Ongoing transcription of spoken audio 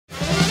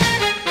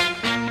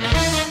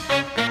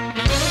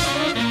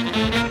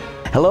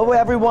Hello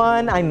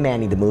everyone, I'm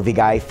Manny, the movie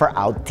guy for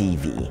Out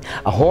TV.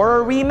 A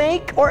horror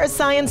remake or a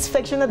science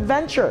fiction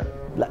adventure?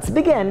 Let's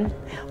begin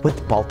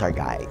with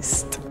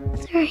Poltergeist.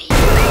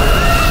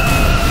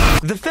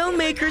 The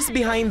filmmakers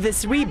behind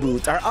this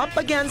reboot are up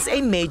against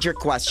a major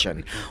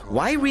question.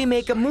 Why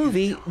remake a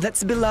movie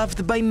that's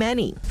beloved by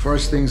many?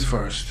 First things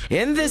first.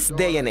 In this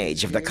day and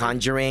age of The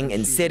Conjuring,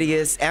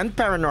 Insidious, and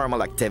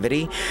Paranormal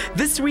Activity,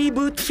 this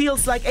reboot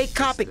feels like a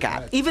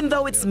copycat, even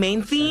though its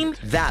main theme,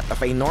 that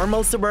of a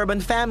normal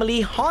suburban family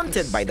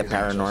haunted by the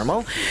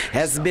paranormal,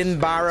 has been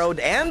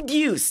borrowed and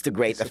used to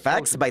great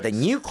effects by the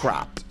new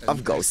crop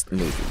of ghost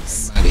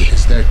movies.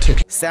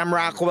 Sam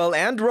Rockwell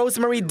and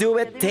Rosemary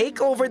DeWitt take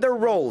over the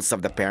roles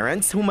of the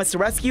parents who must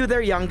rescue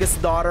their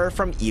youngest daughter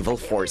from evil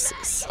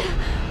forces.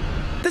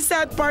 The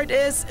sad part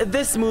is,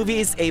 this movie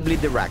is ably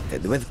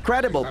directed with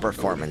credible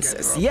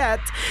performances, yet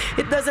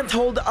it doesn't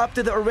hold up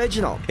to the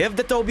original. If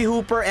the Tobe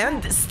Hooper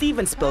and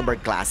Steven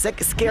Spielberg classic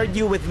scared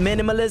you with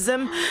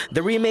minimalism,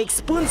 the remake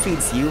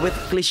spoon-feeds you with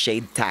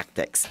cliched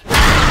tactics.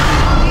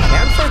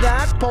 And for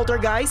that,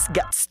 Poltergeist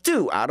gets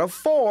 2 out of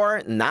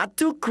 4 not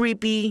too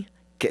creepy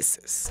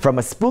kisses. From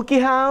a spooky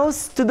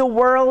house to the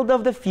world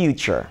of the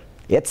future,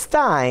 it's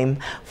time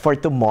for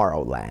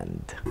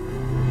Tomorrowland.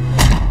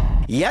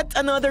 Yet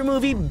another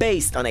movie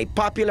based on a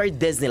popular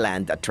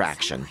Disneyland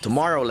attraction.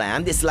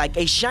 Tomorrowland is like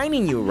a shiny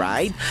new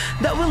ride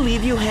that will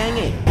leave you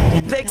hanging.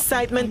 The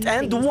excitement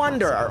and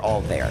wonder are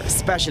all there,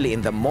 especially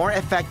in the more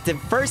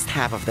effective first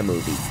half of the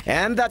movie.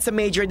 And that's a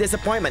major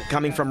disappointment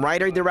coming from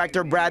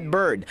writer-director Brad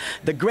Bird,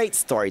 the great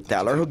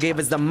storyteller who gave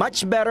us the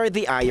much better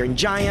The Iron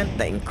Giant,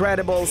 The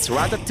Incredibles,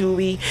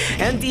 Ratatouille,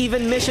 and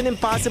even Mission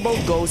Impossible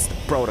Ghost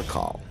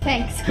Protocol.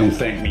 Thanks. Don't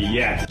thank me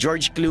yet.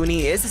 George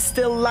Clooney is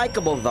still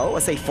likable though,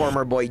 as a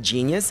former boy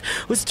genius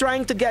who's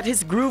trying to get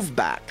his groove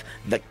back.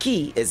 The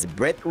key is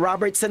Britt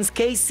Robertson's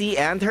Casey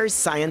and her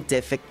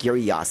scientific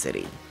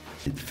curiosity.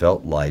 It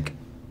felt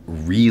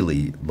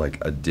really like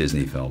a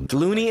Disney film.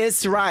 Clooney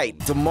is right.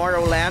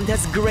 Tomorrowland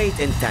has great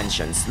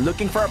intentions,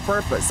 looking for a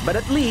purpose, but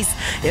at least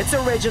it's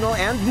original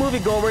and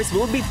moviegoers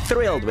will be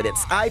thrilled with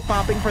its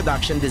eye-popping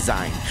production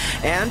design.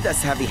 And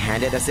as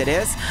heavy-handed as it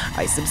is,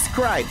 I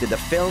subscribe to the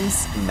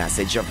film's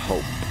message of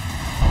hope.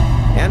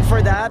 And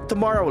for that,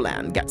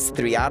 Tomorrowland gets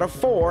 3 out of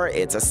 4.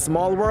 It's a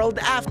small world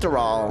after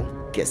all.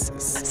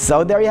 Kisses.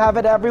 So there you have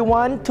it,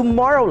 everyone.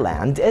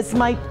 Tomorrowland is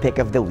my pick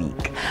of the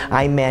week.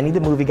 I'm Manny, the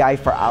movie guy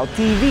for Out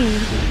TV,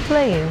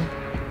 playing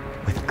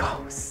with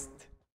ghosts.